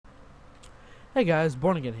Hey guys,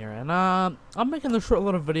 Born Again here, and I'm making this short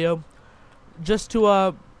little video just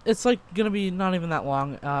to it's like gonna be not even that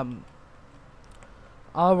long.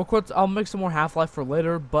 I'll make some more Half-Life for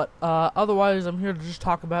later, but otherwise I'm here to just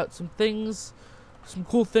talk about some things, some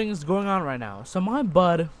cool things going on right now. So my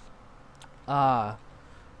bud,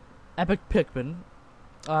 EpicPikmin,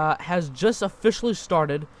 has just officially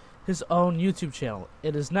started his own YouTube channel.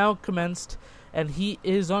 It is now commenced, and he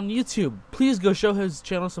is on YouTube. Please go show his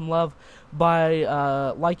channel some love by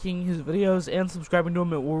liking his videos and subscribing to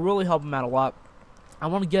him. It will really help him out a lot. I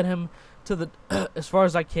want to get him to the as far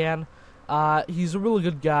as I can. He's a really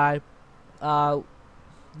good guy.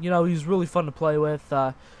 He's really fun to play with.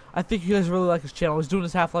 I think you guys really like his channel. He's doing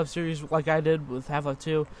his Half-Life series like I did with Half-Life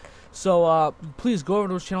 2. So please go over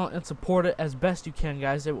to his channel and support it as best you can,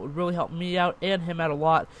 guys. It would really help me out and him out a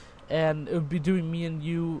lot, and it would be doing me and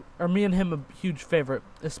him a huge favor,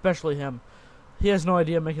 especially him. He has no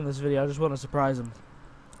idea I'm making this video. I just want to surprise him.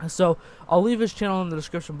 So I'll leave his channel in the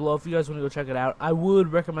description below if you guys want to go check it out. I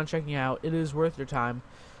would recommend checking it out. It is worth your time.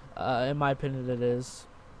 In my opinion, it is.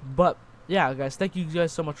 But yeah, guys, thank you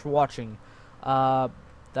guys so much for watching.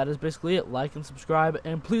 That is basically it. Like and subscribe,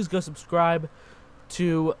 and please go subscribe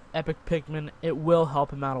to EpicPikmin. It will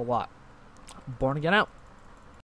help him out a lot. Born Again out.